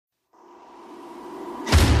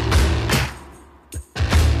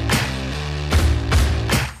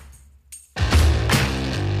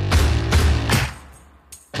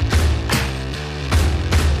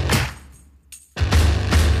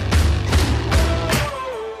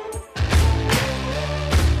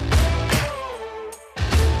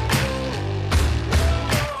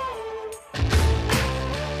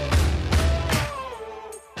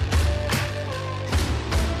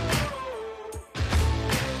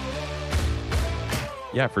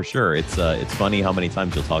Yeah, for sure. It's funny how many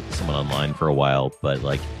times you'll talk to someone online for a while, but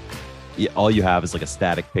like all you have is like a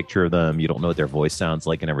static picture of them. You don't know what their voice sounds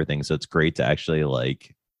like and everything. So it's great to actually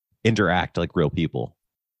like interact like real people.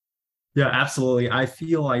 Yeah, absolutely. I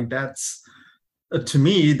feel like to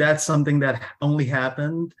me, that's something that only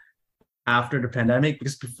happened after the pandemic,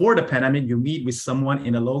 because before the pandemic, you meet with someone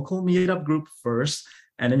in a local meetup group first,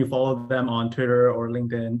 and then you follow them on Twitter or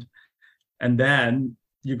LinkedIn, and then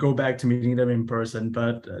you go back to meeting them in person.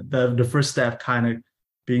 But the first step kind of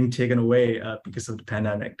being taken away because of the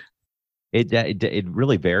pandemic. It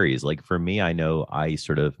really varies. Like for me, I know I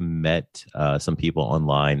sort of met some people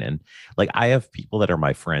online, and like I have people that are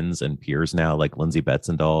my friends and peers now, like Lindsay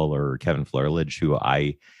Betzendahl or Kevin Flerledge, who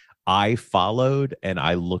I followed and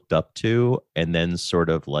I looked up to, and then sort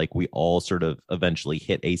of like we all sort of eventually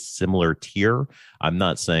hit a similar tier. I'm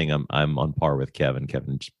not saying I'm on par with Kevin.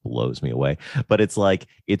 Kevin just blows me away, but it's like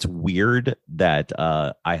it's weird that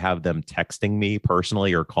I have them texting me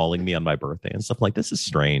personally or calling me on my birthday and stuff. Like this is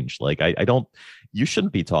strange. Like I don't. You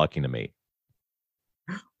shouldn't be talking to me.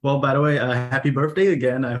 Well, by the way, happy birthday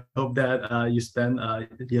again. I hope that you spent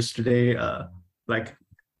yesterday like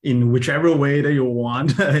in whichever way that you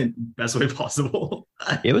want, best way possible.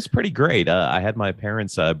 It was pretty great. I had my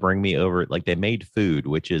parents bring me over, like they made food,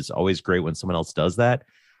 which is always great when someone else does that.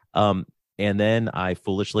 Um, and then I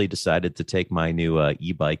foolishly decided to take my new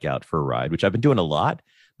e-bike out for a ride, which I've been doing a lot,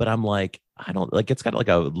 but I'm like, I don't like it's got like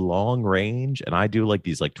a long range, and I do like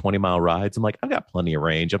these like 20-mile rides. I'm like, I've got plenty of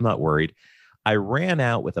range. I'm not worried. I ran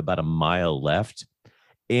out with about a mile left,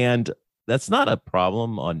 and that's not a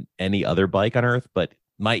problem on any other bike on earth, but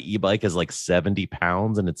my e-bike is like 70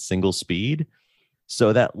 pounds and it's single speed.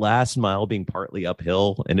 So that last mile being partly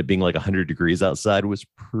uphill and it being like 100 degrees outside was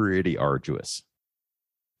pretty arduous.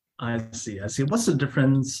 I see. I see. What's the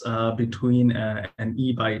difference between an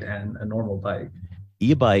e-bike and a normal bike?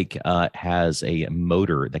 E-bike has a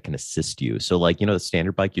motor that can assist you. So like, the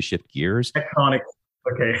standard bike, you shift gears. Iconic.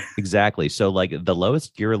 Okay. Exactly. So like the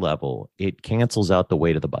lowest gear level, it cancels out the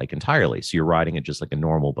weight of the bike entirely. So you're riding it just like a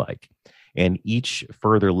normal bike. And each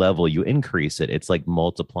further level you increase it, it's like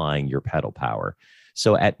multiplying your pedal power.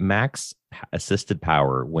 So at max assisted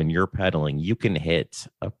power, when you're pedaling, you can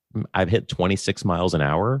I've hit 26 miles an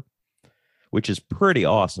hour, which is pretty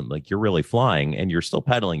awesome. Like you're really flying and you're still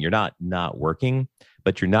pedaling. You're not working,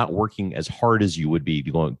 but you're not working as hard as you would be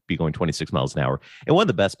going 26 miles an hour. And one of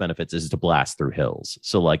the best benefits is to blast through hills.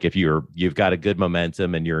 So like if you've got a good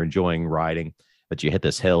momentum and you're enjoying riding, but you hit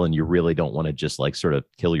this hill and you really don't want to just like sort of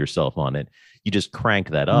kill yourself on it, you just crank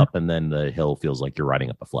that up and then the hill feels like you're riding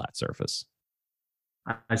up a flat surface.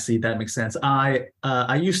 I see. That makes sense. I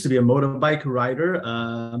used to be a motorbike rider.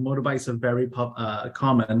 Motorbikes are very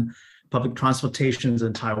common public transportations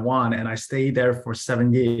in Taiwan, and I stayed there for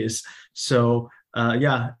 7 years. So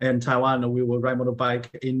yeah, in Taiwan, we will ride motorbike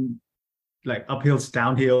in like uphills,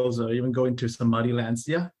 downhills, or even go into some muddy lands.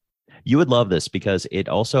 Yeah. You would love this because it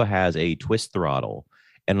also has a twist throttle.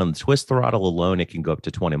 And on the twist throttle alone, it can go up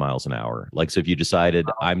to 20 miles an hour. Like, so if you decided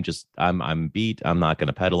I'm beat, I'm not going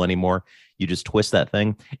to pedal anymore, you just twist that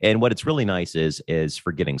thing. And what it's really nice is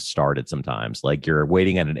for getting started sometimes. Like you're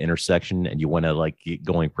waiting at an intersection and you want to like get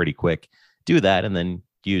going pretty quick, do that. And then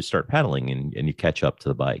you start pedaling and you catch up to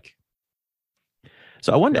the bike.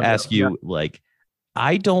 So I wanted to Yeah. ask Yeah. you, like,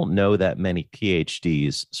 I don't know that many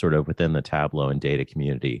PhDs sort of within the Tableau and data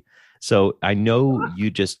community. So I know you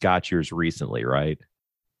just got yours recently, right?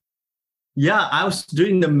 Yeah, I was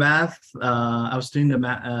doing the math. I was doing the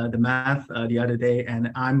math the other day, and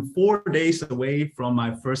I'm 4 days away from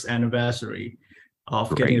my first anniversary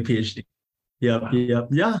of getting a Great. PhD. Yep, yep,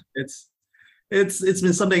 yeah. It's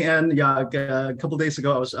been something, and yeah, a couple of days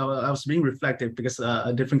ago, I was being reflective because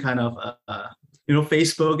a different kind of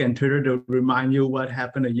Facebook and Twitter to remind you what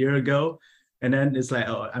happened a year ago, and then it's like,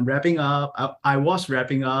 oh, I'm wrapping up. I was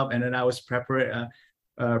wrapping up, and then I was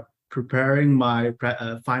preparing my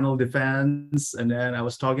final defense, and then I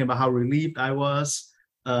was talking about how relieved I was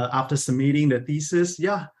after submitting the thesis.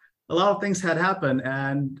 Yeah, a lot of things had happened,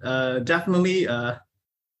 and definitely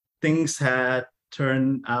things had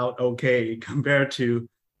turned out okay compared to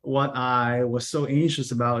what I was so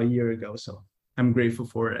anxious about a year ago. So I'm grateful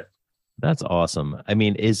for it. That's awesome. I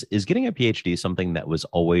mean, is getting a PhD something that was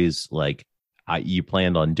always like you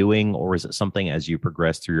planned on doing, or is it something as you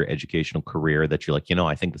progress through your educational career that you're like,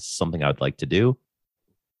 I think this is something I would like to do?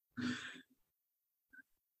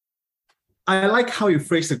 I like how you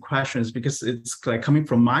phrase the questions because it's like coming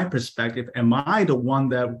from my perspective. Am I the one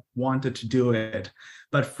that wanted to do it?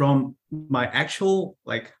 But from my actual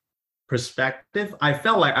like perspective, I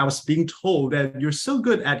felt like I was being told that you're so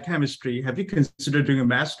good at chemistry. Have you considered doing a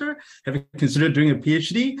master? Have you considered doing a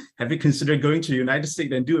PhD? Have you considered going to the United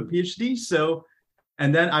States and do a PhD? So,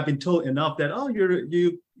 and then I've been told enough that, oh,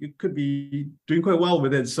 you could be doing quite well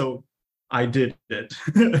with it. So I did it.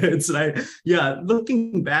 It's like, yeah,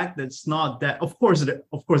 looking back, that's not that. Of course,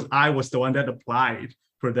 I was the one that applied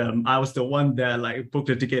for them. I was the one that like booked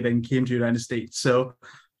a ticket and came to the United States. So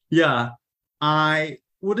yeah, I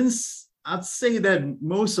wouldn't. I'd say that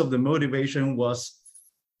most of the motivation was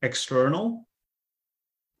external,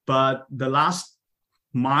 but the last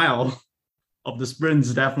mile of the sprint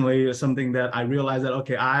is definitely something that I realized that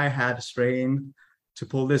okay, I had strain to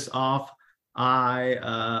pull this off.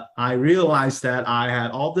 I realized that I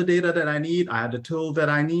had all the data that I need, I had the tool that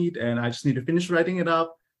I need, and I just need to finish writing it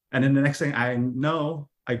up. And then the next thing I know,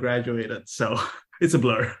 I graduated. So it's a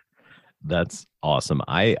blur. That's awesome.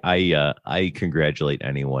 I congratulate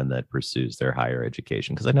anyone that pursues their higher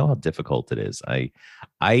education because I know how difficult it is.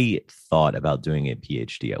 I thought about doing a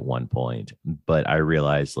PhD at one point, but I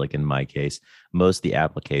realized, like in my case, most of the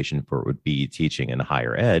application for it would be teaching in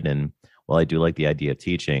higher ed. And while I do like the idea of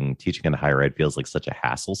teaching in higher ed feels like such a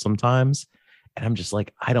hassle sometimes. And I'm just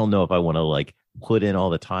like, I don't know if I want to like put in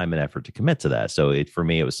all the time and effort to commit to that. So for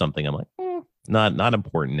me, it was something I'm like, not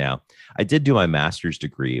important now. I did do my master's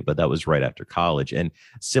degree, but that was right after college. And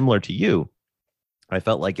similar to you, I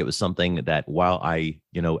felt like it was something that while I,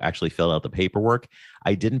 actually filled out the paperwork,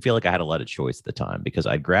 I didn't feel like I had a lot of choice at the time because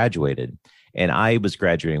I graduated and I was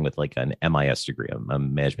graduating with like an MIS degree, a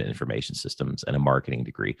management information systems and a marketing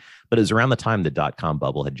degree. But it was around the time the dot-com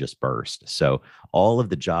bubble had just burst. So all of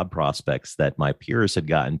the job prospects that my peers had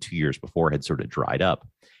gotten 2 years before had sort of dried up.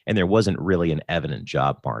 And there wasn't really an evident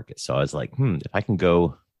job market. So I was like, if I can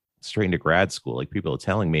go straight into grad school, like people are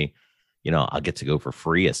telling me, I'll get to go for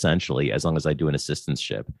free essentially, as long as I do an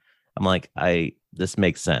assistantship. I'm like, this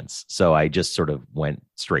makes sense. So I just sort of went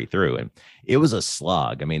straight through and it was a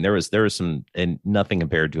slog. I mean, there was some, and nothing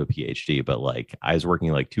compared to a PhD, but like I was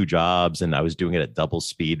working like 2 jobs and I was doing it at double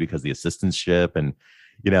speed because the assistantship and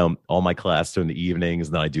all my classes are in the evenings,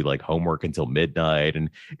 and then I do like homework until midnight.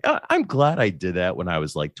 And I'm glad I did that when I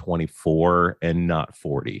was like 24 and not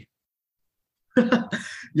 40.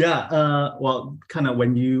 Yeah, well, kind of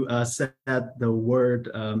when you said the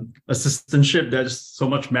word assistantship, there's so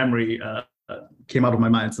much memory came out of my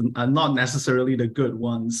mind, and not necessarily the good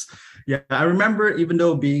ones. Yeah, I remember even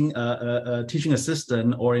though being a teaching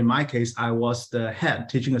assistant, or in my case, I was the head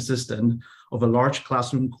teaching assistant of a large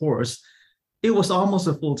classroom course, it was almost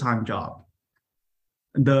a full-time job.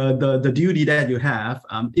 The duty that you have,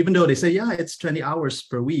 even though they say, yeah, it's 20 hours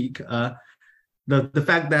per week, the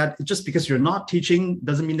fact that just because you're not teaching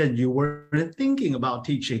doesn't mean that you weren't thinking about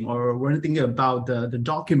teaching or weren't thinking about the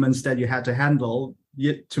documents that you had to handle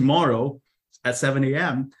yet tomorrow at 7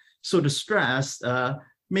 a.m. So the stress,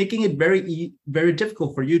 making it very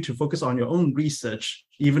difficult for you to focus on your own research,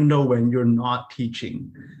 even though when you're not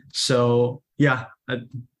teaching. So yeah,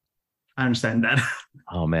 I understand that.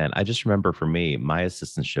 Oh man, I just remember for me, my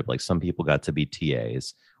assistantship, like some people got to be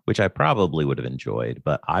TAs, which I probably would have enjoyed,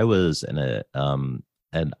 but I was an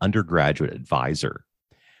undergraduate advisor.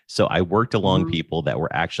 So I worked along people that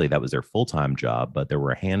were actually, that was their full-time job, but there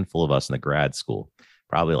were a handful of us in the grad school,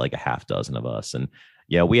 probably like a half dozen of us. And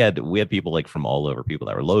yeah, we had people like from all over, people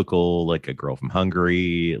that were local, like a girl from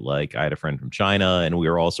Hungary, like I had a friend from China, and we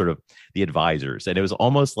were all sort of the advisors. And it was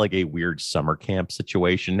almost like a weird summer camp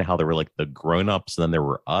situation, how there were like the grown-ups and then there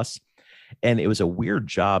were us. And it was a weird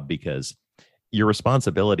job because your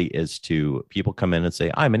responsibility is to people come in and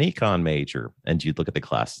say, I'm an econ major. And you'd look at the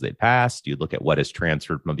classes they passed, you'd look at what is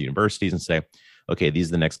transferred from the universities and say, okay, these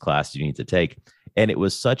are the next classes you need to take. And it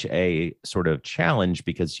was such a sort of challenge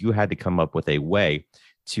because you had to come up with a way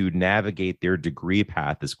to navigate their degree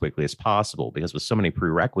path as quickly as possible. Because with so many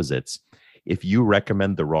prerequisites, if you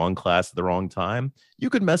recommend the wrong class at the wrong time, you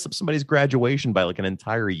could mess up somebody's graduation by like an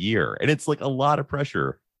entire year. And it's like a lot of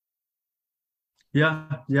pressure. Yeah.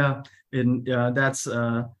 And that's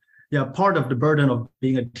part of the burden of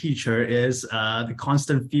being a teacher is the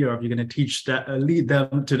constant fear of you're going to teach that lead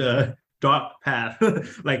them to the dark path.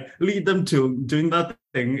 Like lead them to doing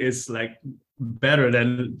nothing is like better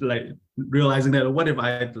than like realizing that what if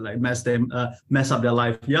I like mess up their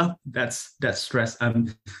life. Yeah, that's stress.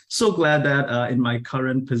 I'm so glad that in my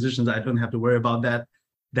current positions I don't have to worry about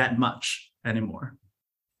that much anymore.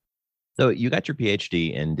 So you got your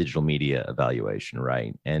PhD in digital media evaluation,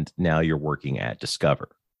 right? And now you're working at Discover.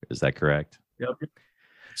 Is that correct? Yep.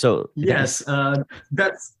 So Yes,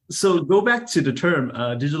 that's so go back to the term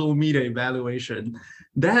digital media evaluation.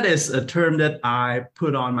 That is a term that I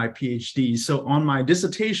put on my PhD. So on my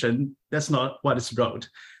dissertation, that's not what it's wrote.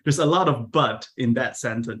 There's a lot of but in that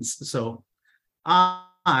sentence. So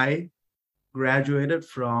I graduated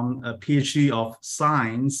from a PhD of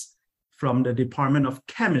science from the Department of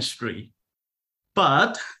Chemistry,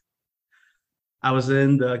 but I was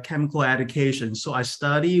in the chemical education. So I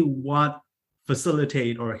study what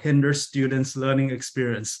facilitate or hinder students' learning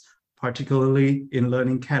experience, particularly in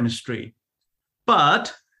learning chemistry.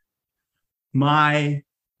 But my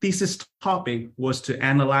thesis topic was to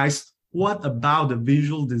analyze what about the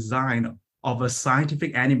visual design of a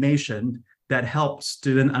scientific animation that helps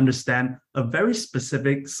students understand a very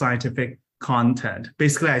specific scientific content.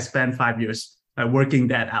 Basically, I spent 5 years working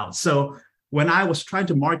that out. So when I was trying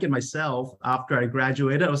to market myself after I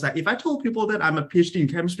graduated, I was like, if I told people that I'm a PhD in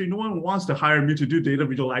chemistry, no one wants to hire me to do data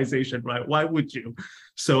visualization, right? Why would you?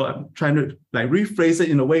 So I'm trying to rephrase it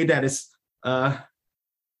in a way that is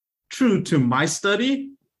true to my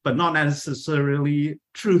study, but not necessarily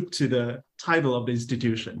true to the title of the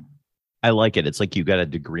institution. I like it. It's like you got a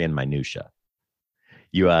degree in minutia.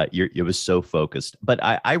 It was so focused, but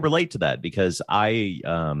I relate to that because I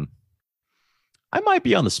might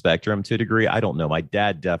be on the spectrum to a degree. I don't know. My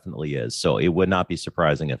dad definitely is. So it would not be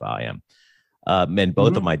surprising if I am. And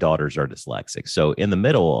both of my daughters are dyslexic. So in the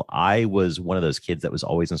middle, I was one of those kids that was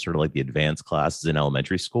always in sort of like the advanced classes in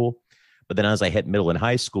elementary school. But then as I hit middle and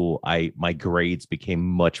high school, my grades became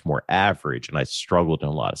much more average and I struggled in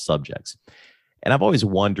a lot of subjects. And I've always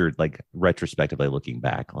wondered, like retrospectively looking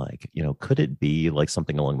back, like, could it be like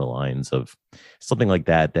something along the lines of something like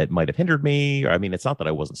that might have hindered me? Or, I mean, it's not that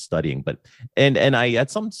I wasn't studying, but and I had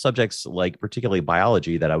some subjects, like particularly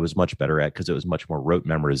biology, that I was much better at because it was much more rote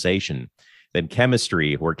memorization than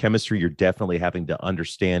chemistry, where chemistry, you're definitely having to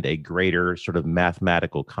understand a greater sort of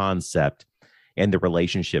mathematical concept and the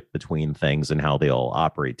relationship between things and how they all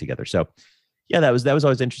operate together. So yeah, that was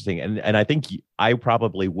always interesting. And I think I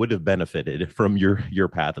probably would have benefited from your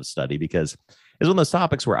path of study, because it's one of those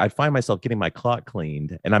topics where I find myself getting my clock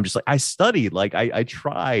cleaned and I'm just like, I studied, like I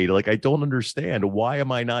tried, like I don't understand. Why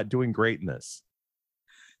am I not doing great in this?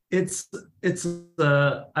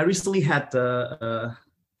 I recently had the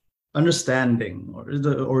understanding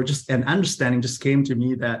or just an understanding just came to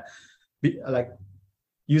me that like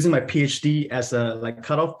using my PhD as a like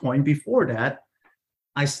cutoff point. Before that,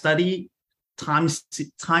 I study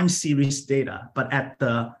time series data, but at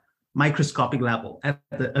the microscopic level, at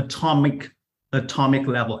the atomic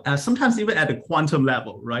level, sometimes even at the quantum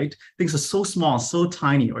level, right? Things are so small, so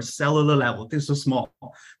tiny, or cellular level, things are so small.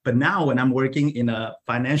 But now when I'm working in a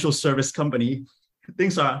financial service company,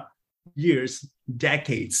 things are years,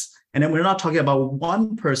 decades. And then we're not talking about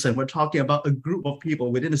one person, we're talking about a group of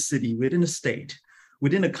people within a city, within a state,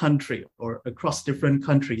 within a country, or across different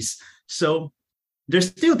countries. So there's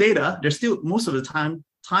still data. There's still most of the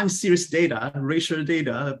time series data, racial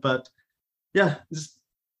data, but yeah, just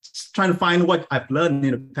trying to find what I've learned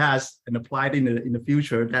in the past and applied in the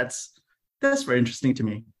future. That's very interesting to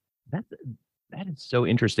me. That is so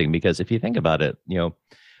interesting, because if you think about it,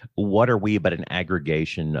 what are we but an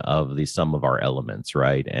aggregation of the sum of our elements,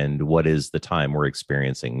 right? And what is the time we're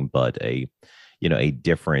experiencing but a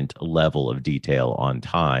different level of detail on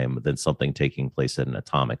time than something taking place at an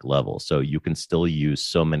atomic level. So you can still use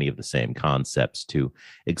so many of the same concepts to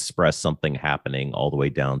express something happening all the way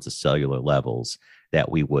down to cellular levels that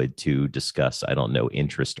we would to discuss, I don't know,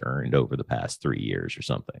 interest earned over the past 3 years or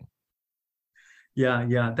something.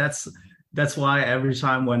 Yeah. That's why every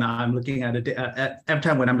time when I'm looking at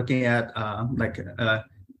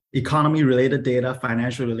economy related data,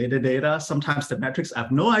 financial related data, sometimes the metrics, I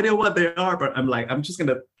have no idea what they are, but I'm just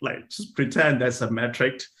gonna just pretend that's a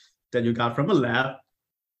metric that you got from a lab.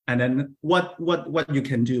 And then what you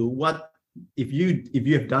can do, what if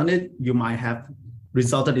you have done it, you might have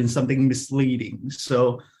resulted in something misleading.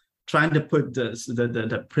 So trying to put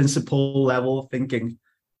the principle level thinking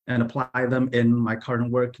and apply them in my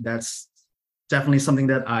current work, that's definitely something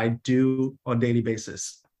that I do on a daily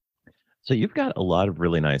basis. So you've got a lot of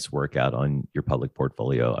really nice work out on your public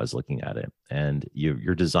portfolio. I was looking at it, and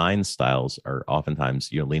your design styles are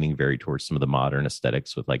oftentimes leaning very towards some of the modern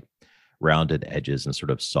aesthetics with like rounded edges and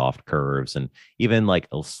sort of soft curves, and even like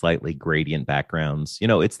a slightly gradient backgrounds.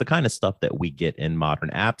 It's the kind of stuff that we get in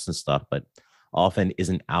modern apps and stuff, but often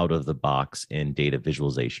isn't out of the box in data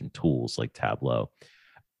visualization tools like Tableau.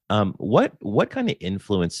 What kind of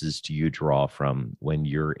influences do you draw from when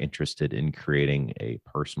you're interested in creating a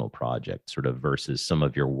personal project, sort of versus some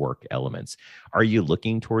of your work elements? Are you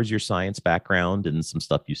looking towards your science background and some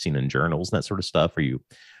stuff you've seen in journals and that sort of stuff? Are you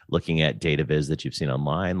looking at data viz that you've seen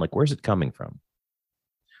online? Like, where's it coming from?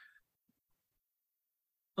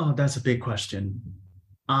 Oh, that's a big question.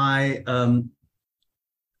 I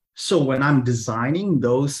So when I'm designing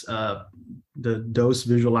those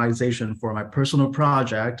visualization for my personal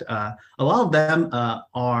project, a lot of them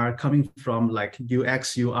are coming from like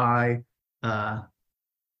UX UI,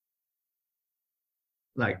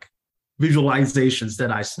 like visualizations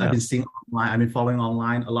that I've been seeing online. I've been following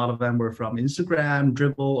online. A lot of them were from Instagram,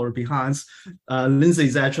 Dribble, or Behance.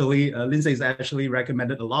 Lindsay's actually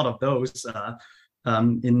recommended a lot of those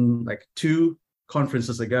in like 2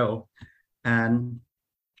 conferences ago, and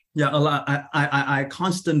yeah, a lot. I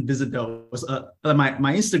constant visit those.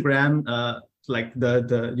 My Instagram, like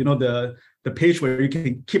the page where you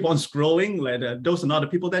can keep on scrolling. Like those are not the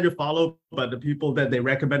people that you follow, but the people that they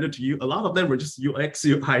recommended to you. A lot of them were just UX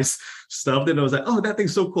UI stuff. That I was like, oh, that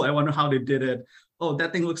thing's so cool. I wonder how they did it. Oh,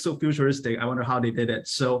 that thing looks so futuristic. I wonder how they did it.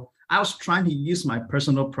 So I was trying to use my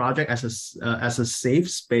personal project as a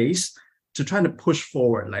safe space to try to push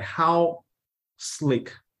forward, like how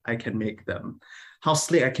slick I can make them, how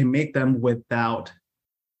slick I can make them without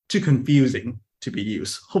too confusing to be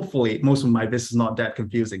used. Hopefully, most of my this is not that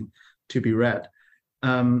confusing to be read.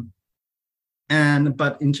 But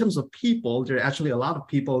in terms of people, there are actually a lot of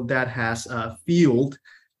people that has fueled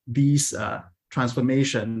these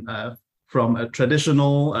transformation from a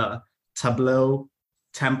traditional Tableau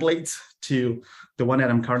templates to the one that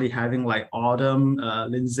I'm currently having, like Autumn,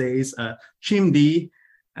 Lindsay's, Chimdi,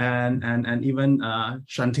 and even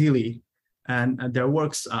Chantilly, and their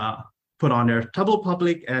works put on their Tableau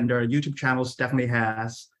Public and their YouTube channels definitely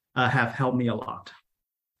have helped me a lot.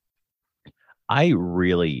 I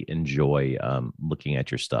really enjoy looking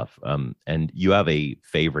at your stuff. And you have a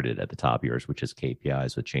favorite at the top of yours, which is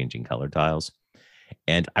KPIs with changing color tiles.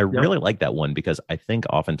 And I really like that one because I think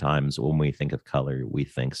oftentimes when we think of color, we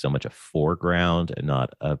think so much of foreground and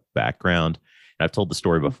not a background. And I've told the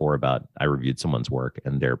story before about I reviewed someone's work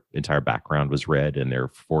and their entire background was red and their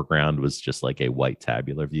foreground was just like a white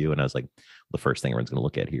tabular view. And I was like, the first thing everyone's going to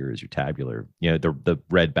look at here is your tabular, the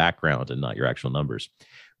red background and not your actual numbers.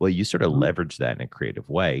 Well, you sort of leverage that in a creative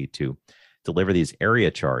way to deliver these area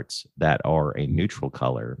charts that are a neutral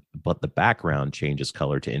color, but the background changes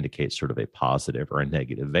color to indicate sort of a positive or a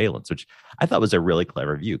negative valence, which I thought was a really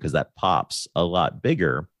clever view because that pops a lot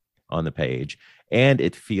bigger on the page. And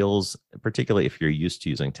it feels, particularly if you're used to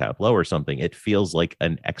using Tableau or something, it feels like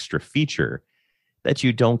an extra feature that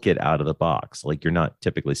you don't get out of the box. Like you're not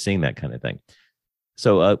typically seeing that kind of thing.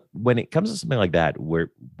 So when it comes to something like that,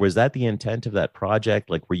 was that the intent of that project?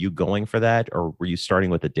 Like, were you going for that, or were you starting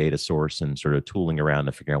with a data source and sort of tooling around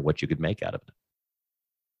to figure out what you could make out of it?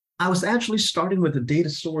 I was actually starting with the data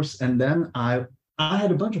source, and then I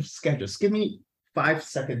had a bunch of sketches. Give me 5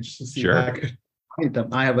 seconds to see if I could find them.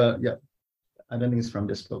 I have I don't think it's from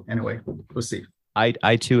this book. Anyway, we'll see.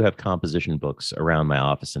 I too have composition books around my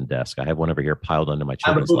office and desk. I have one over here piled under my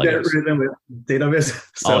children's Legos. I have a book written with database.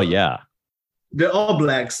 So. Oh yeah. They're all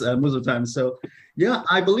blacks most of the time. So yeah,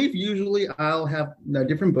 I believe usually I'll have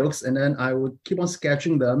different books and then I would keep on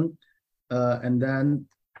sketching them. And then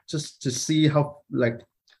just to see how, like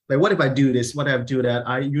what if I do this, what if I do that?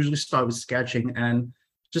 I usually start with sketching and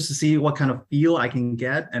just to see what kind of feel I can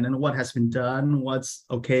get. And then what has been done, what's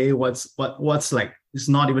okay, what's like, it's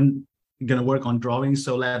not even going to work on drawing.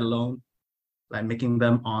 So let alone like making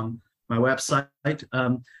them on my website.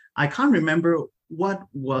 I can't remember what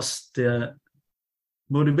was the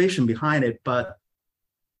motivation behind it, but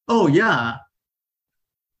oh yeah,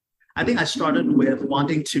 I think I started with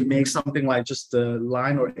wanting to make something like just the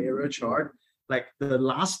line or area chart, like the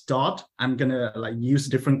last dot I'm gonna like use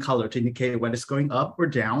different color to indicate when it's going up or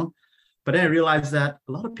down. But then I realized that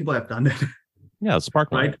a lot of people have done that. Yeah,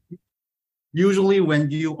 sparkling. Right, usually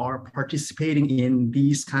when you are participating in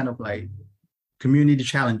these kind of like community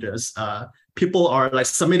challenges, people are like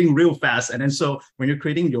submitting real fast. And then so when you're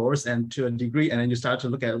creating yours and to a degree, and then you start to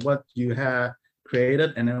look at what you have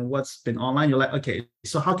created and then what's been online, you're like, okay,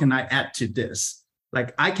 so how can I add to this?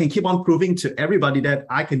 Like I can keep on proving to everybody that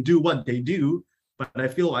I can do what they do, but I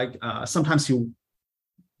feel like sometimes you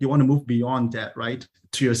want to move beyond that, right?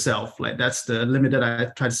 To yourself. Like that's the limit that I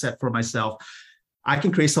try to set for myself. I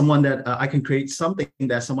can create something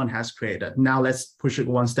that someone has created. Now let's push it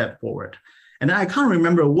one step forward. And I can't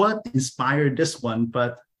remember what inspired this one,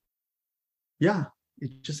 but yeah,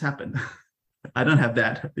 it just happened. I don't have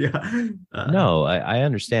that. Yeah. No, I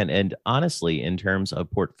understand. And honestly, in terms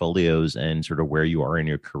of portfolios and sort of where you are in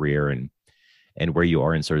your career and where you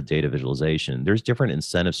are in sort of data visualization, there's different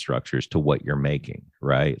incentive structures to what you're making,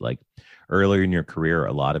 right? Like earlier in your career,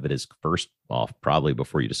 a lot of it is first off, probably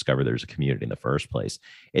before you discover there's a community in the first place.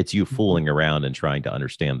 It's you fooling around and trying to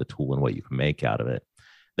understand the tool and what you can make out of it.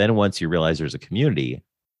 Then once you realize there's a community,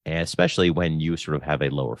 and especially when you sort of have a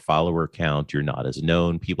lower follower count, you're not as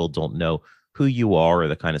known, people don't know who you are or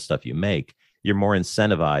the kind of stuff you make, you're more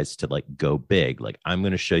incentivized to like go big. Like, I'm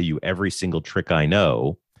going to show you every single trick I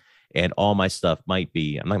know. And all my stuff might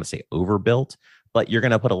be, I'm not going to say overbuilt, but you're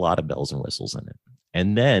going to put a lot of bells and whistles in it.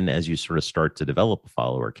 And then as you sort of start to develop a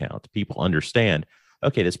follower count, people understand,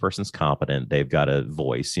 okay, this person's competent. They've got a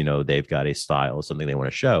voice, they've got a style, something they want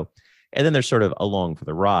to show. And then they're sort of along for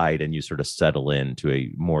the ride and you sort of settle into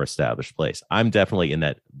a more established place. I'm definitely in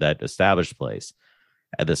that established place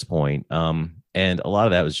at this point. And a lot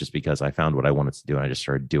of that was just because I found what I wanted to do and I just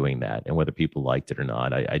started doing that. And whether people liked it or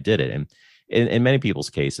not, I did it. And in many people's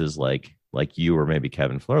cases, like you or maybe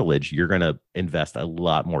Kevin Flerledge, you're going to invest a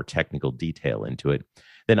lot more technical detail into it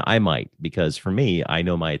than I might, because for me, I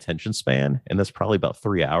know my attention span, and that's probably about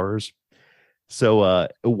 3 hours. So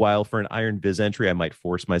while for an Iron Viz entry, I might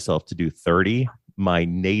force myself to do 30, my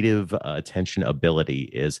native attention ability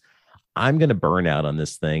is I'm going to burn out on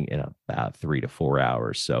this thing in about 3 to 4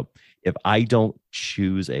 hours. So if I don't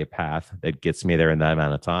choose a path that gets me there in that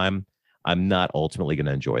amount of time, I'm not ultimately going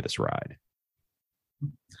to enjoy this ride.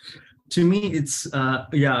 To me, it's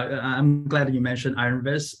I'm glad you mentioned Iron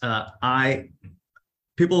Viz.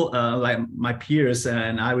 People like my peers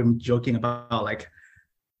and I were joking about like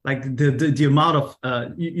the amount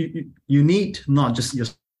of you need not just your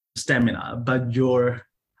stamina, but your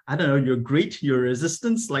grit, your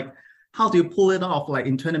resistance. Like, how do you pull it off like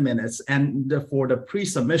in 20 minutes? And for the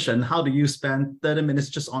pre-submission, how do you spend 30 minutes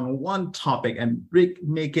just on one topic and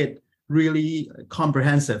make it really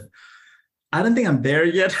comprehensive? I don't think I'm there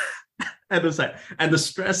yet. And the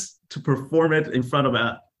stress to perform it in front of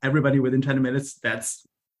everybody within 20 minutes, that's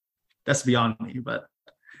beyond me. But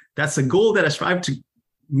that's a goal that I strive to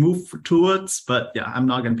move towards. But yeah, I'm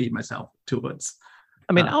not going to beat myself towards.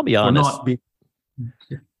 I mean, I'll be honest.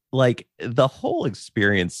 Like, the whole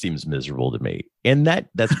experience seems miserable to me. And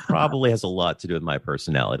that's probably has a lot to do with my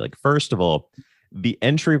personality. Like, first of all, the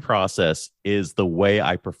entry process is the way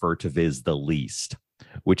I prefer to viz the least,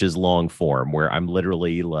 which is long form, where I'm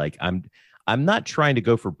literally like, I'm not trying to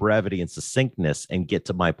go for brevity and succinctness and get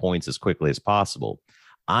to my points as quickly as possible.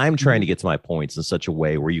 I'm trying to get to my points in such a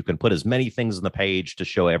way where you can put as many things on the page to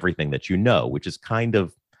show everything that you know, which is kind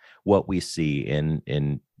of what we see in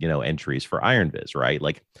entries for Iron Viz, right?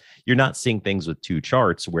 Like, you're not seeing things with two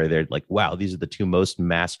charts where they're like, wow, these are the two most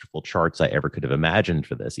masterful charts I ever could have imagined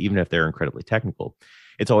for this, even if they're incredibly technical.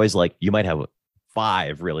 It's always like you might have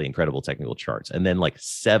 5 really incredible technical charts and then like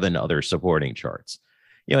 7 other supporting charts.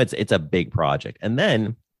 It's a big project. And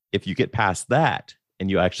then if you get past that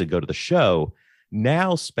and you actually go to the show,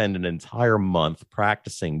 now spend an entire month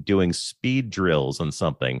practicing doing speed drills on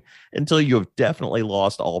something until you have definitely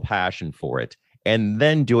lost all passion for it, and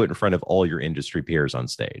then do it in front of all your industry peers on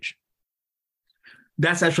stage.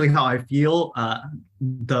 That's actually how I feel.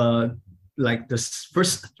 The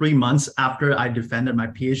first 3 months after I defended my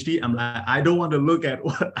PhD, I'm like, I don't want to look at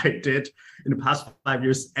what I did in the past 5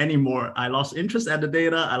 years anymore. I lost interest at the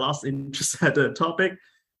data. I lost interest at the topic.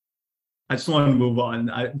 I just want to move on.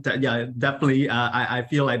 Definitely. I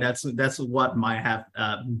feel like that's what might have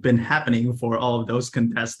been happening for all of those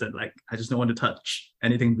contested. Like, I just don't want to touch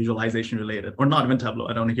anything visualization related, or not even Tableau.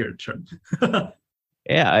 I don't want to hear it term.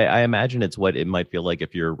 Yeah, I imagine it's what it might feel like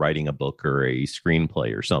if you're writing a book or a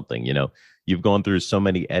screenplay or something. You've gone through so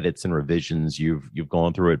many edits and revisions. You've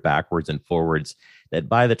gone through it backwards and forwards that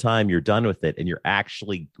by the time you're done with it and you're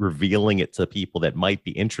actually revealing it to people that might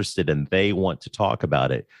be interested and they want to talk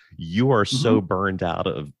about it, you are so burned out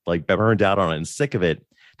on it and sick of it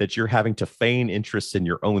that you're having to feign interest in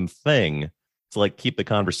your own thing to like keep the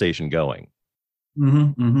conversation going.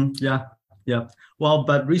 Yeah. Well,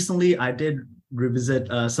 but recently I did revisit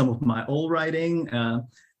some of my old writing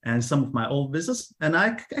and some of my old business, and I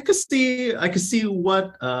could see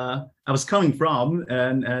what I was coming from,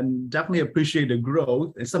 and definitely appreciate the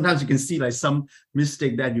growth. And sometimes you can see like some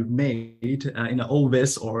mistake that you've made in the old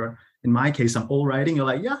viz, or in my case, some old writing. You're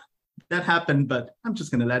like, yeah, that happened, but I'm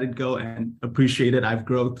just gonna let it go and appreciate it. I've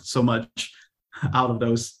grown so much out of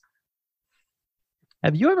those.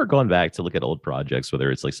 Have you ever gone back to look at old projects, whether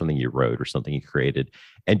it's like something you wrote or something you created,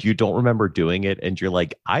 and you don't remember doing it, and you're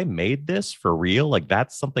like, I made this for real? Like,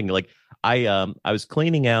 that's something like I was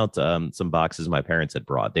cleaning out some boxes my parents had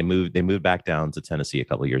brought. They moved back down to Tennessee a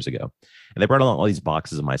couple of years ago, and they brought along all these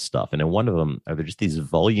boxes of my stuff. And in one of them are there just these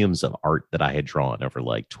volumes of art that I had drawn over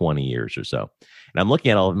like 20 years or so. And I'm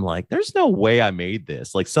looking at all of them like, there's no way I made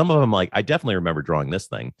this. Like some of them, like I definitely remember drawing this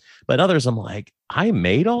thing, but others I'm like, I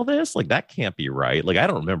made all this. Like that can't be right. Like I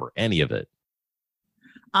don't remember any of it.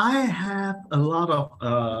 I have a lot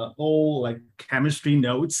of old like chemistry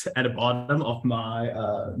notes at the bottom of my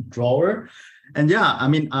drawer. And yeah, I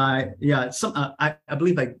mean, I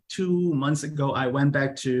believe like 2 months ago, I went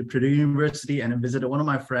back to Purdue University and visited one of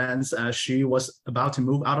my friends. She was about to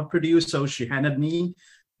move out of Purdue, so she handed me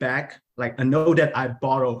back like a note that I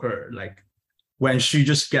borrowed her, like when she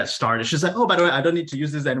just gets started. She's like, "Oh, by the way, I don't need to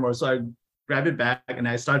use this anymore." So I grabbed it back and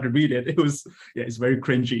I started to read it. It was, yeah, it's very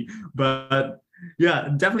cringy, but yeah,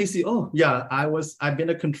 definitely see. Oh, yeah, I've been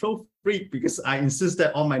a control freak because I insist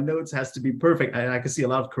that all my notes has to be perfect. And I can see a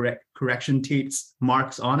lot of correction tapes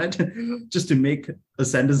marks on it just to make a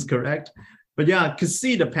sentence correct. But yeah, I could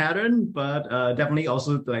see the pattern, but definitely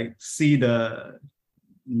also like see the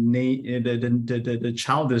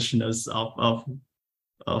childishness of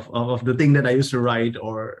the thing that I used to write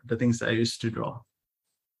or the things that I used to draw.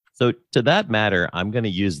 So, to that matter, I'm going to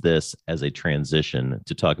use this as a transition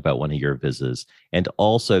to talk about one of your visits and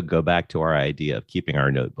also go back to our idea of keeping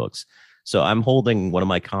our notebooks. So, I'm holding one of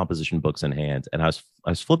my composition books in hand, and I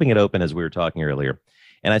was flipping it open as we were talking earlier,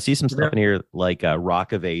 and I see some stuff in here like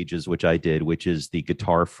Rock of Ages, which I did, which is the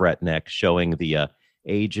guitar fret neck showing the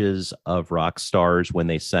ages of rock stars when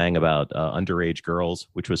they sang about underage girls,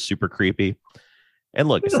 which was super creepy. And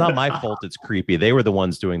look, it's not my fault it's creepy. They were the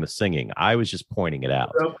ones doing the singing. I was just pointing it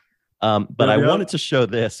out. But I wanted to show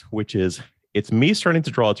this, which is it's me starting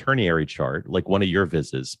to draw a ternary chart, like one of your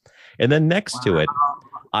visits. And then next to it,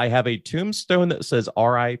 I have a tombstone that says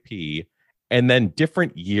RIP and then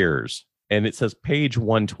different years. And it says page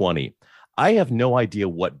 120. I have no idea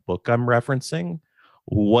what book I'm referencing,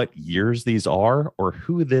 what years these are, or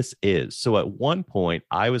who this is. So at one point,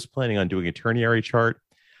 I was planning on doing a ternary chart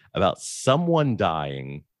about someone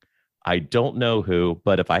dying. I don't know who,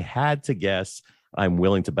 but if I had to guess, I'm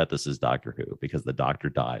willing to bet this is Doctor Who because the Doctor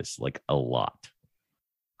dies like a lot.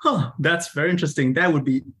 Huh, that's very interesting. That would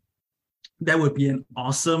be an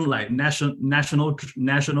awesome like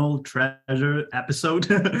national treasure episode.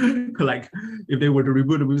 Like if they were to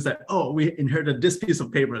reboot the movie, like, oh, we inherited this piece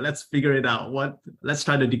of paper. Let's figure it out. Let's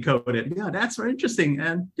try to decode it. Yeah, that's very interesting.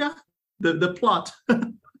 And yeah, the plot.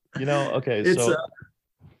 Okay, it's so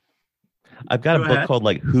I've got a book called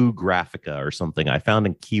like Who Graphica or something. I found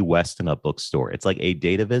in Key West in a bookstore. It's like a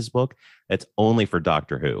DataViz book that's only for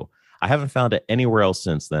Doctor Who. I haven't found it anywhere else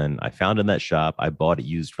since then. I found it in that shop. I bought it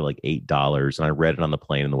used for like $8 and I read it on the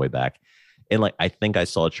plane on the way back. And like, I think I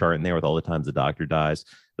saw a chart in there with all the times the Doctor dies.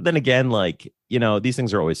 But then again, like, these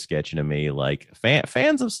things are always sketchy to me. Like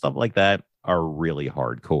fans of stuff like that are really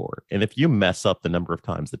hardcore. And if you mess up the number of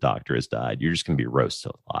times the Doctor has died, you're just going to be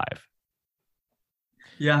roasted alive.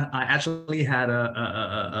 Yeah, I actually had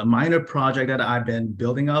a minor project that I've been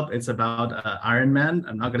building up. It's about Iron Man.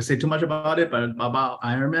 I'm not going to say too much about it, but about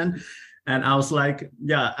Iron Man. And I was like,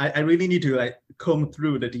 yeah, I really need to like comb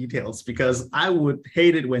through the details because I would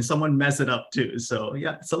hate it when someone mess it up too. So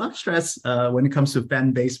yeah, it's a lot of stress when it comes to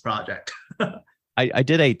fan-based project. I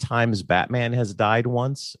did a Times Batman has died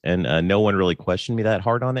once, and no one really questioned me that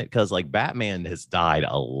hard on it because like Batman has died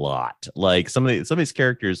a lot. Like some of these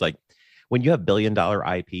characters, like when you have billion-dollar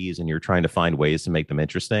IPs and you're trying to find ways to make them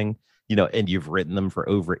interesting, and you've written them for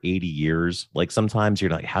over 80 years, like sometimes you're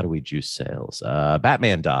like, how do we juice sales?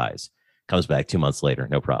 Batman dies, comes back 2 months later,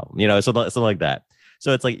 no problem. Something like that.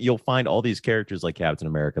 So it's like you'll find all these characters like Captain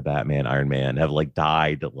America, Batman, Iron Man have like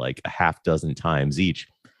died like a half dozen times each.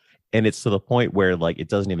 And it's to the point where like it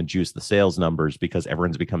doesn't even juice the sales numbers because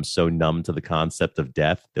everyone's become so numb to the concept of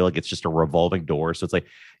death. They're like, it's just a revolving door. So it's like,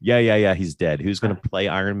 yeah, he's dead. Who's going to play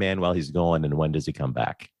Iron Man while he's gone? And when does he come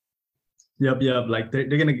back? Yep. Like they're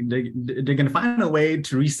gonna find a way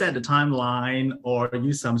to reset the timeline or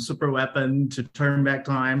use some super weapon to turn back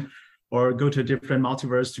time or go to a different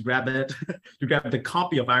multiverse to grab it, to grab the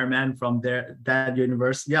copy of Iron Man from that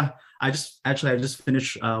universe. Yeah, I just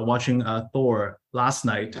finished watching Thor last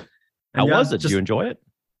night. How was it? Did you enjoy it?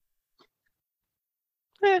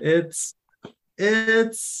 It's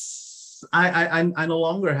I no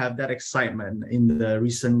longer have that excitement in the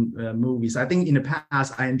recent movies. I think in the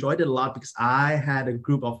past I enjoyed it a lot because I had a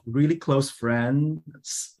group of really close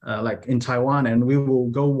friends like in Taiwan, and we will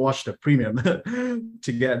go watch the premiere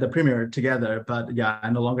together. But yeah, I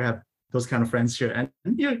no longer have those kind of friends here. And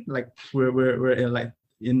like we're in like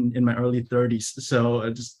in my early 30s,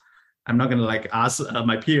 so I'm not gonna like ask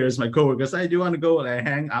my peers, my coworkers, I do want to go like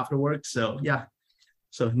hang after work. So yeah,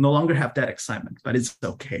 so no longer have that excitement, but it's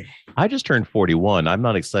okay. I just turned 41. I'm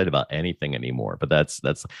not excited about anything anymore. But that's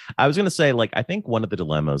I was gonna say, like, I think one of the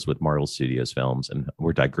dilemmas with Marvel Studios films, and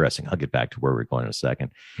we're digressing, I'll get back to where we're going in a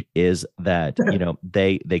second, is that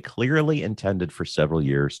they clearly intended for several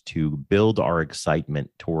years to build our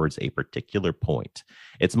excitement towards a particular point.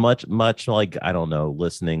 It's much like, I don't know,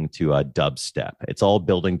 listening to a dubstep. It's all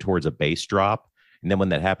building towards a bass drop. And then when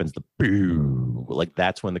that happens, the boom, like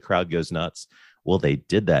that's when the crowd goes nuts. Well, they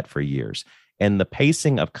did that for years. And the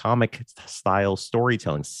pacing of comic style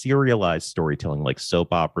storytelling, serialized storytelling, like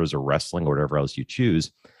soap operas or wrestling or whatever else you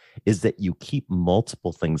choose, is that you keep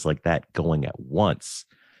multiple things like that going at once,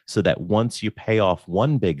 so that once you pay off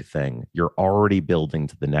one big thing, you're already building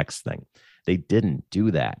to the next thing. They didn't do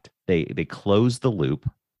that. They closed the loop.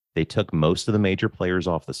 They took most of the major players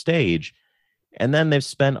off the stage, and then they've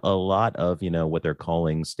spent a lot of, what they're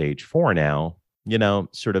calling stage four now,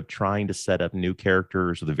 sort of trying to set up new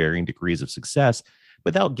characters with varying degrees of success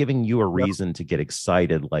without giving you a reason to get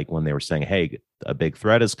excited. Like when they were saying, hey, a big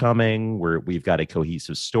threat is coming, we've got a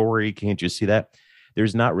cohesive story. Can't you see that?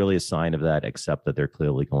 There's not really a sign of that, except that they're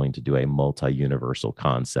clearly going to do a multi-universal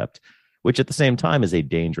concept, which at the same time is a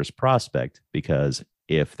dangerous prospect, because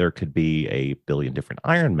if there could be a billion different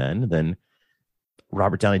Iron Men, then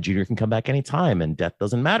Robert Downey Jr. can come back anytime and death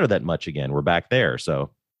doesn't matter that much again. We're back there. So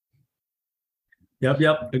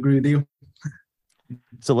Yep, agree with you.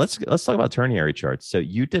 So let's talk about ternary charts. So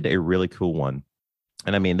you did a really cool one,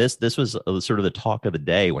 and I mean this was sort of the talk of the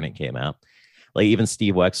day when it came out. Like even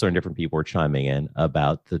Steve Wexler and different people were chiming in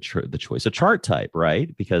about the choice of chart type,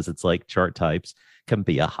 right? Because it's like chart types can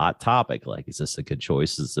be a hot topic. Like, is this a good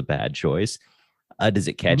choice? Is this a bad choice? Does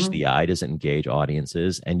it catch the eye? Does it engage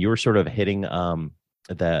audiences? And you were sort of hitting what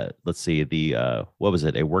was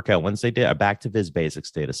it? A Workout Wednesday day, a Back to Viz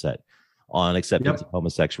Basics data set on acceptance of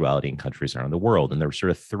homosexuality in countries around the world. And there were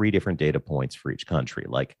sort of 3 different data points for each country,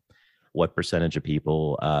 like what percentage of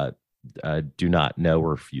people do not know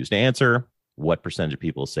or refuse to answer, what percentage of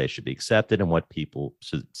people say it should be accepted, and what people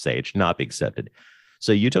should say it should not be accepted.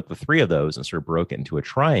 So you took the 3 of those and sort of broke it into a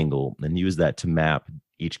triangle and used that to map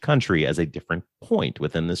each country as a different point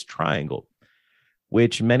within this triangle,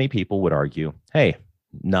 which many people would argue, hey,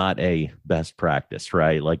 not a best practice,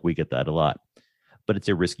 right? Like we get that a lot. But it's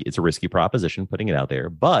a risky proposition putting it out there.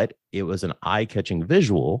 But it was an eye-catching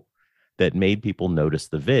visual that made people notice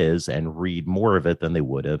the viz and read more of it than they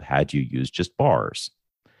would have had you used just bars.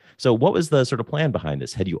 So what was the sort of plan behind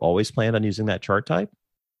this? Had you always planned on using that chart type?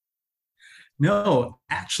 No,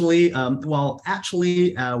 actually, when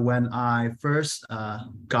I first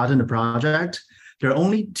got in the project, there are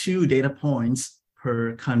only 2 data points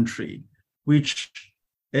per country, which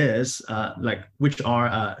should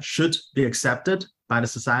be accepted by the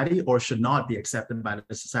society or should not be accepted by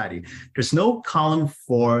the society. There's no column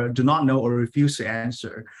for do not know or refuse to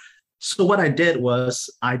answer. So what I did was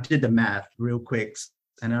I did the math real quick,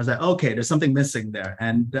 and I was like, okay, there's something missing there,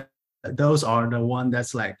 and those are the one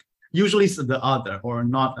that's like usually the other or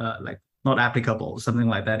not not applicable, something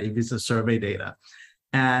like that if it's a survey data.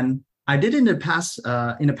 And I did in the past.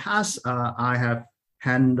 I have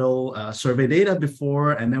handle survey data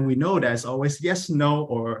before, and then we know there's always yes, no,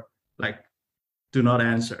 or like do not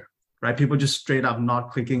answer, right? People just straight up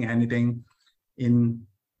not clicking anything in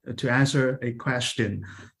to answer a question.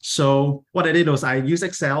 So what I did was I used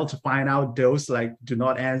Excel to find out those like do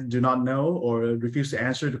not know or refuse to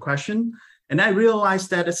answer the question. And I realized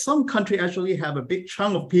that some country actually have a big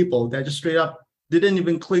chunk of people that just straight up didn't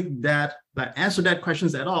even click that, like answer that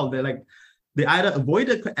questions at all. They're like, they either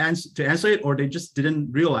avoided to answer it or they just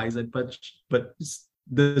didn't realize it. But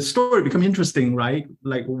the story become interesting, right?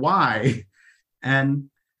 Like why? And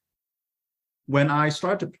when I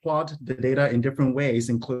start to plot the data in different ways,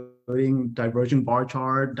 including diverging bar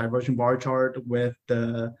chart with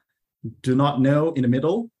the do not know in the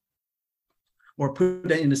middle, or put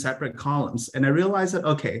that in the separate columns, and I realized that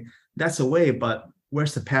okay, that's a way, but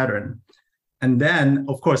where's the pattern? And then,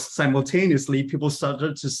 of course, simultaneously, people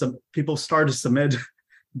started to submit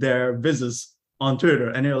their visits on Twitter,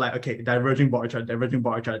 and they're like, okay, diverging bar chart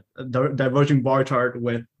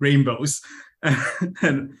with rainbows,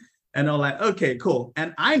 and I'm like, okay, cool.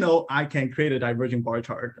 And I know I can create a diverging bar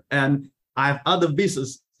chart, and I have other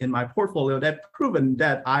visits in my portfolio that proven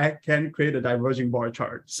that I can create a diverging bar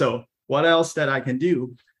chart. So what else that I can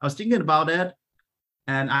do? I was thinking about it.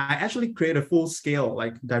 And I actually created a full scale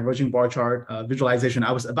like diverging bar chart visualization.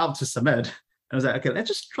 I was about to submit. And I was like, okay, let's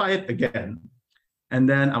just try it again. And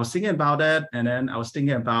then I was thinking about it. And then I was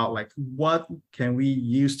thinking about like, what can we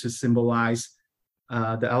use to symbolize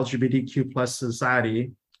the LGBTQ plus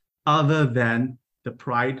society other than the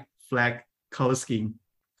pride flag color scheme.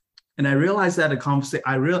 And I realized that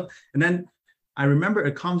and then I remember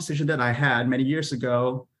a conversation that I had many years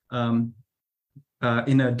ago in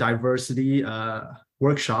a diversity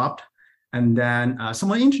workshop. And then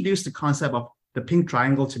someone introduced the concept of the pink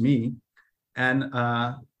triangle to me. And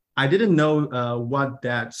I didn't know what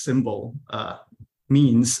that symbol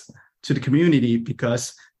means to the community,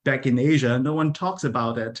 because back in Asia, no one talks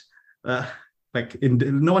about it.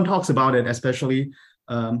 No one talks about it, especially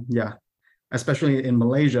especially in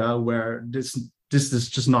Malaysia, where this is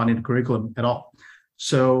just not in the curriculum at all.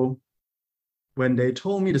 So when they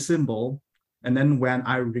told me the symbol, and then when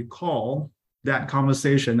I recall that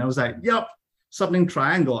conversation, I was like, yep, something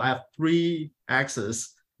triangle. I have 3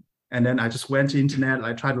 axes. And then I just went to internet.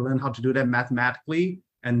 I tried to learn how to do that mathematically.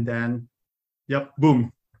 And then, yep,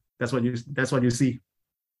 boom. That's what you see.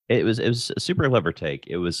 It was a super clever take.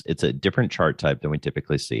 It's a different chart type than we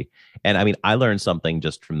typically see. And I mean, I learned something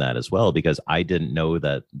just from that as well, because I didn't know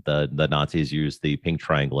that the Nazis used the pink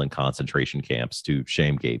triangle in concentration camps to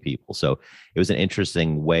shame gay people. So it was an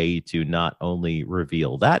interesting way to not only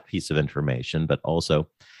reveal that piece of information, but also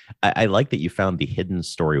I like that you found the hidden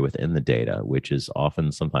story within the data, which is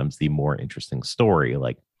often sometimes the more interesting story.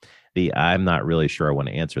 Like I'm not really sure I want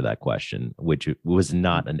to answer that question, which was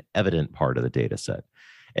not an evident part of the data set.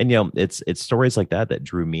 And, it's stories like that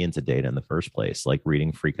drew me into data in the first place, like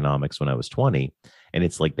reading Freakonomics when I was 20. And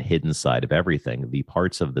it's like the hidden side of everything, the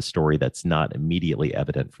parts of the story that's not immediately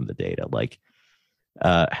evident from the data, like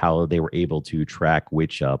how they were able to track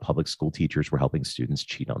which public school teachers were helping students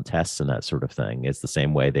cheat on tests and that sort of thing. It's the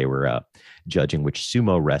same way they were judging which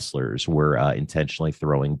sumo wrestlers were intentionally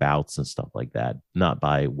throwing bouts and stuff like that, not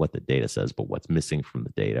by what the data says, but what's missing from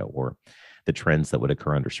the data or the trends that would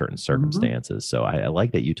occur under certain circumstances. So I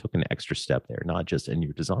like that you took an extra step there, not just in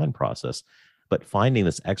your design process, but finding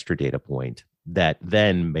this extra data point that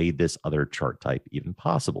then made this other chart type even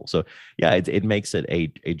possible. So yeah, it makes it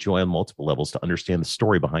a joy on multiple levels to understand the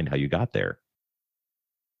story behind how you got there.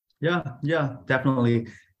 Yeah, definitely.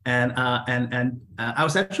 And I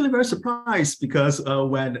was actually very surprised, because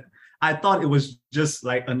when I thought it was just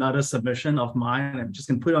like another submission of mine, I'm just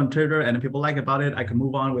gonna put it on Twitter, and if people like about it, I can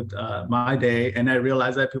move on with my day. And I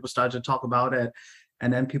realized that people started to talk about it,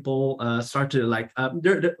 and then people start to like.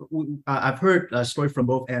 I've heard a story from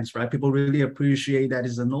both ends, right? People really appreciate that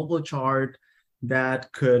it's a noble chart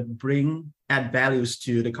that could add values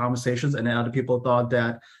to the conversations, and then other people thought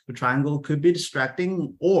that the triangle could be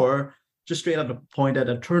distracting, or just straight up the point that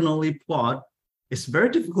a Ternary plot is very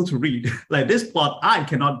difficult to read. Like this plot, I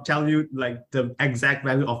cannot tell you like the exact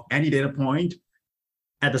value of any data point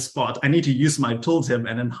at the spot. I need to use my tooltip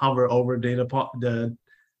and then hover over the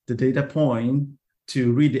data point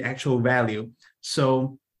to read the actual value.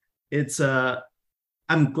 So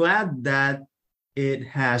I'm glad that it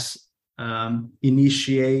has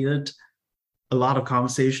initiated a lot of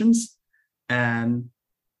conversations, and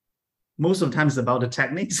most of the time it's about the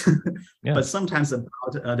techniques, but sometimes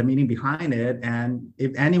about the meaning behind it. And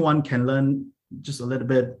if anyone can learn just a little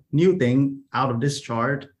bit new thing out of this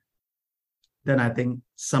chart, then I think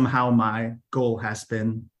somehow my goal has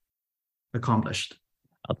been accomplished.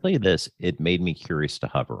 I'll tell you this, it made me curious to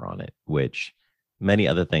hover on it, which many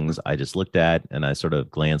other things I just looked at and I sort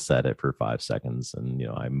of glanced at it for 5 seconds, and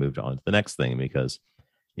I moved on to the next thing, because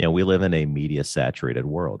we live in a media saturated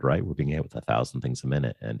world, right? We're being hit with 1,000 things a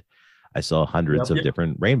minute, and I saw hundreds of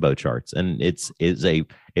different rainbow charts, and it's a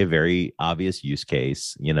very obvious use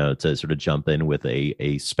case, to sort of jump in with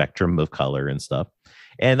a spectrum of color and stuff.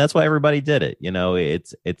 And that's why everybody did it.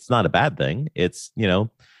 It's not a bad thing. It's,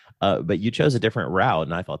 but you chose a different route.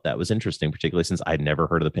 And I thought that was interesting, particularly since I'd never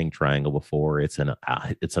heard of the pink triangle before. It's an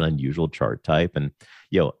unusual chart type. And,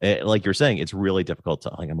 like you're saying, it's really difficult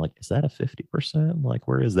to, I'm like, is that a 50%? Like,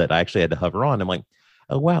 where is that? I actually had to hover on. I'm like,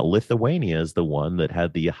 oh, wow, Lithuania is the one that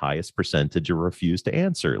had the highest percentage of refuse to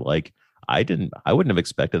answer. Like, I wouldn't have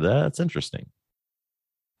expected that. That's interesting.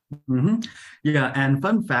 Mm-hmm. Yeah, and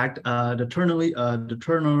fun fact, the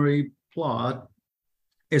ternary plot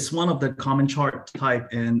is one of the common chart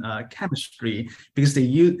type in chemistry, because they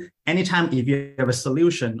use anytime if you have a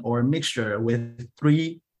solution or a mixture with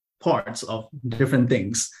 3 parts of different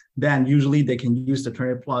things, then usually they can use the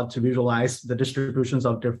ternary plot to visualize the distributions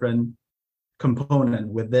of different component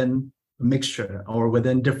within a mixture or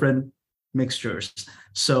within different mixtures.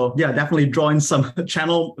 So yeah, definitely drawing some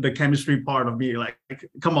channel the chemistry part of me, like,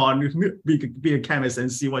 come on, be a chemist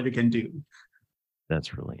and see what you can do.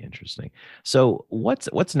 That's really interesting. So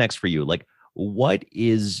what's next for you? Like, What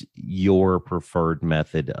is your preferred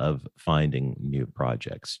method of finding new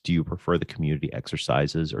projects? Do you prefer the community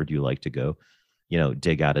exercises, or do you like to go,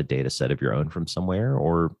 dig out a data set of your own from somewhere,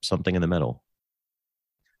 or something in the middle?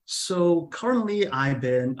 So currently, I've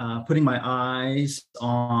been putting my eyes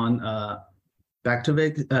on back to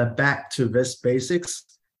this basics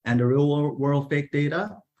and the real world fake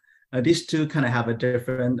data. These two kind of have a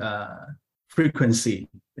different frequency,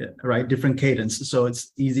 right? Different cadence. So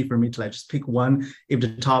it's easy for me to like just pick one. If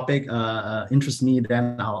the topic interests me,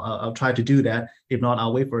 then I'll try to do that. If not,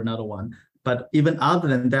 I'll wait for another one. But even other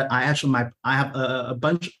than that, I have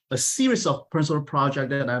a series of personal projects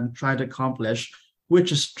that I'm trying to accomplish,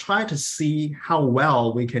 which is try to see how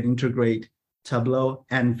well we can integrate Tableau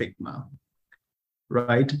and Figma.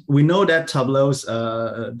 Right, we know that Tableau's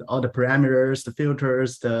all the parameters, the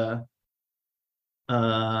filters, the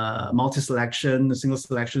multi-selection, the single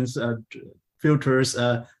selections, filters,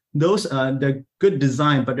 those they're good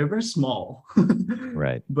design, but they're very small.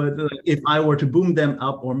 Right. But if I were to boom them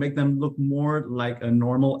up or make them look more like a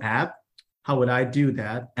normal app, how would I do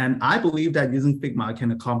that? And I believe that using Figma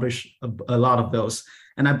can accomplish a lot of those.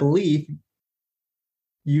 And I believe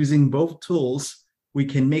using both tools, we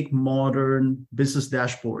can make modern business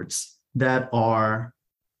dashboards that are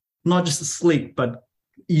not just sleek, but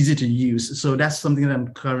easy to use. So that's something that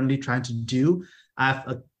I'm currently trying to do. I have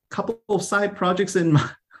a couple of side projects I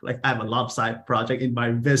have a lot of side project in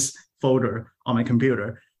my Viz folder on my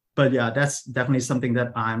computer. But yeah, that's definitely something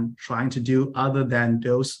that I'm trying to do other than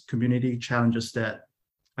those community challenges that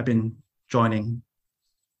I've been joining.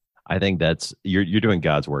 I think that's you're doing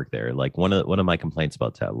God's work there. Like one of my complaints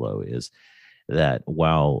about Tableau is that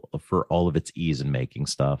while for all of its ease in making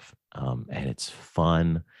stuff, and it's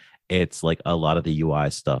fun, it's like a lot of the UI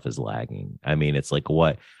stuff is lagging. I mean, it's like,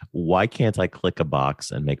 why can't I click a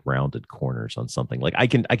box and make rounded corners on something? Like I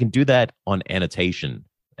can do that on annotation,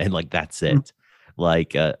 and like that's it. Mm-hmm.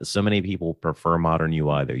 Like so many people prefer modern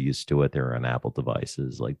UI. They're used to it. They're on Apple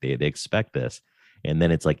devices. Like they expect this. And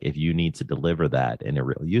then it's like, if you need to deliver that in a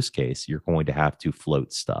real use case, you're going to have to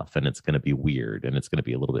float stuff, and it's going to be weird, and it's going to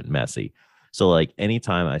be a little bit messy. So like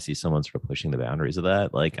anytime I see someone sort of pushing the boundaries of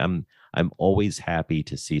that, like I'm always happy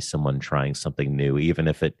to see someone trying something new, even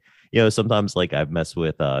if it, sometimes like I've messed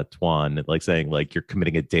with Tuan, like saying like you're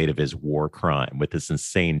committing a data viz war crime with this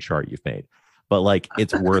insane chart you've made. But like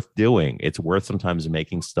it's worth doing. It's worth sometimes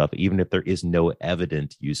making stuff, even if there is no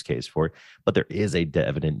evident use case for it. But there is a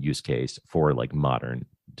evident use case for like modern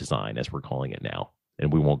design, as we're calling it now.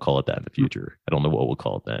 And we won't call it that in the future. I don't know what we'll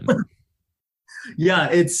call it then. Yeah,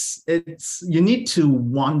 it's you need to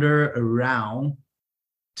wander around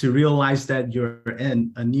to realize that you're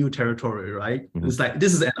in a new territory, right? Mm-hmm. It's like,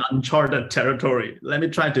 this is an uncharted territory. Let me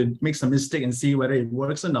try to make some mistake and see whether it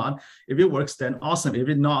works or not. If it works, then awesome. If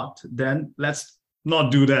it not, then let's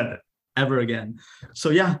not do that ever again. So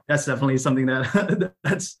yeah, that's definitely something that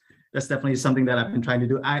that's definitely something that I've been trying to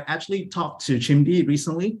do. I actually talked to Chimdi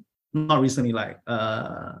recently, not recently, like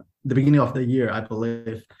the beginning of the year, I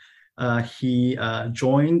believe. He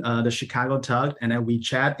joined the Chicago Tug, and then we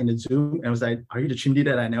chat in the Zoom, and was like, "Are you the Chimdi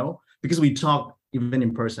that I know?" Because we talk even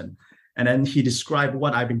in person. And then he described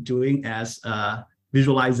what I've been doing as a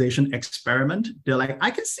visualization experiment. They're like, "I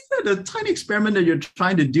can see that the tiny experiment that you're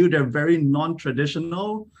trying to do, they're very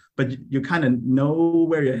non-traditional, but you kind of know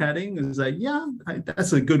where you're heading." It's like, yeah,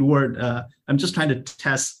 that's a good word. I'm just trying to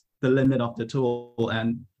test the limit of the tool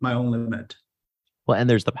and my own limit. Well, and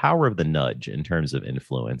there's the power of the nudge in terms of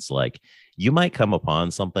influence. Like you might come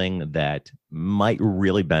upon something that might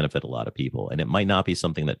really benefit a lot of people, and it might not be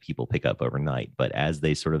something that people pick up overnight, but as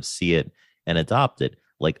they sort of see it and adopt it,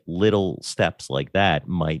 like little steps like that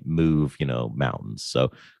might move, mountains.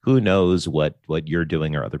 So who knows what you're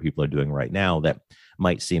doing or other people are doing right now that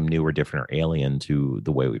might seem new or different or alien to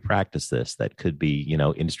the way we practice this, that could be,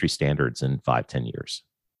 industry standards in 5-10 years.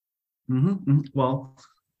 Mm-hmm. Well,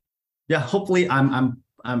 yeah, hopefully I'm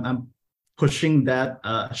pushing that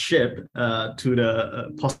ship to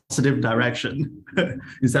the positive direction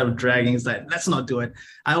instead of dragging. It's like, let's not do it.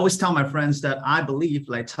 I always tell my friends that I believe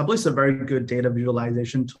like Tableau is a very good data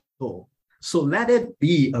visualization tool. So let it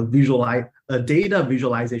be a data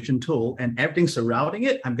visualization tool, and everything surrounding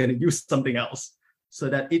it, I'm going to use something else so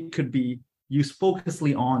that it could be used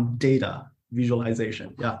focusedly on data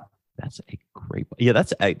visualization. Yeah, that's a great. Yeah,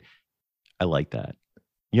 I like that.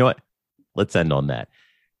 You know what? Let's end on that.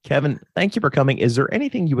 Kevin, thank you for coming. Is there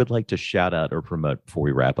anything you would like to shout out or promote before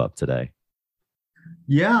we wrap up today?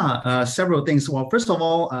 Yeah, several things. Well, first of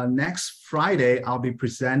all, next Friday, I'll be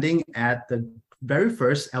presenting at the very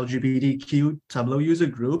first LGBTQ Tableau user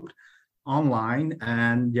group online.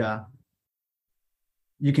 And yeah,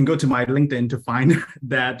 you can go to my LinkedIn to find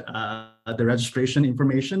that the registration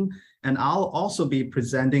information. And I'll also be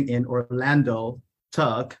presenting in Orlando,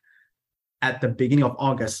 TUG, at the beginning of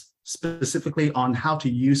August, specifically on how to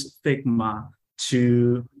use Figma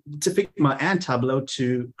and Tableau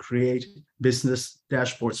to create business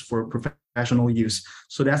dashboards for professional use.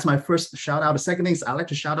 So that's my first shout out. The second thing is I'd like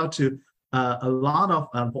to shout out to a lot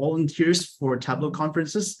of volunteers for Tableau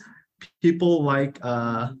conferences. People like,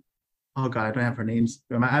 oh God, I don't have her names.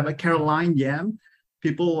 I have Caroline Yam.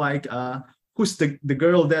 People like, who's the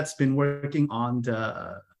girl that's been working on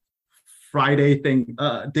the Friday thing,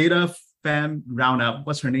 Data Fam Roundup.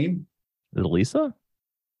 What's her name? Is it Lisa?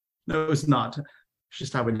 No, it's not. She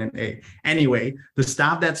started with an A. Anyway, the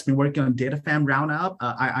staff that's been working on Data Fam Roundup,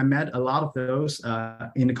 I met a lot of those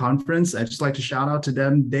in the conference. I just like to shout out to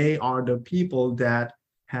them. They are the people that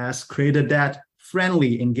has created that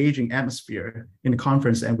friendly, engaging atmosphere in the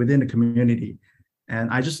conference and within the community. And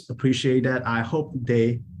I just appreciate that. I hope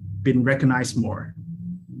they've been recognized more.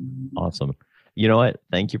 Awesome. You know what?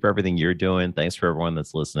 Thank you for everything you're doing. Thanks for everyone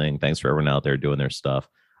that's listening. Thanks for everyone out there doing their stuff.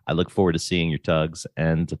 I look forward to seeing your tugs,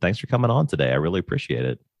 and thanks for coming on today. I really appreciate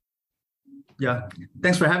it. Yeah,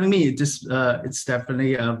 thanks for having me. It's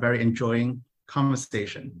definitely a very enjoying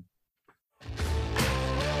conversation.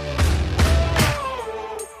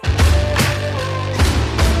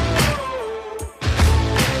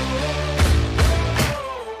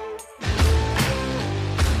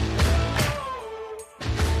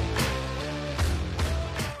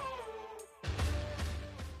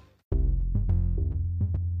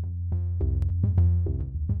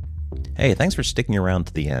 Hey, thanks for sticking around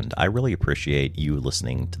to the end. I really appreciate you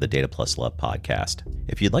listening to the Data Plus Love podcast.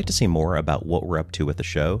 If you'd like to see more about what we're up to with the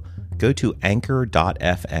show, go to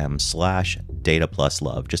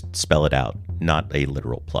anchor.fm/datapluslove. Just spell it out, not a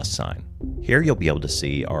literal plus sign. Here you'll be able to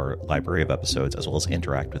see our library of episodes as well as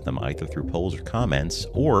interact with them either through polls or comments,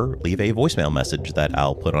 or leave a voicemail message that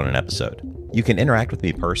I'll put on an episode. You can interact with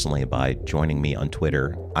me personally by joining me on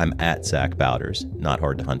Twitter. I'm at Zach Bowders, not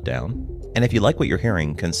hard to hunt down. And if you like what you're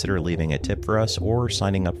hearing, consider leaving a tip for us or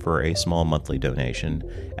signing up for a small monthly donation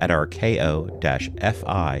at our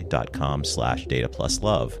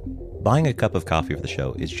ko-fi.com/datapluslove. Buying a cup of coffee for the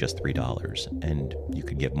show is just $3, and you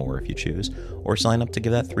could give more if you choose, or sign up to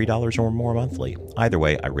give that $3 or more monthly. Either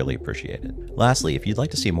way, I really appreciate it. Lastly, if you'd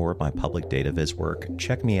like to see more of my public data viz work,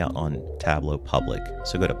 check me out on Tableau Public.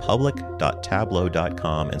 So go to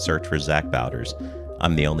public.tableau.com and search for Zach Bowders.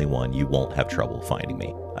 I'm the only one. You won't have trouble finding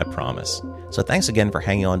me. I promise. So thanks again for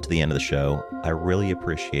hanging on to the end of the show. I really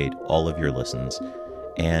appreciate all of your listens.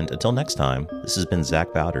 And until next time, this has been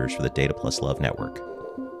Zach Bowders for the Data Plus Love Network.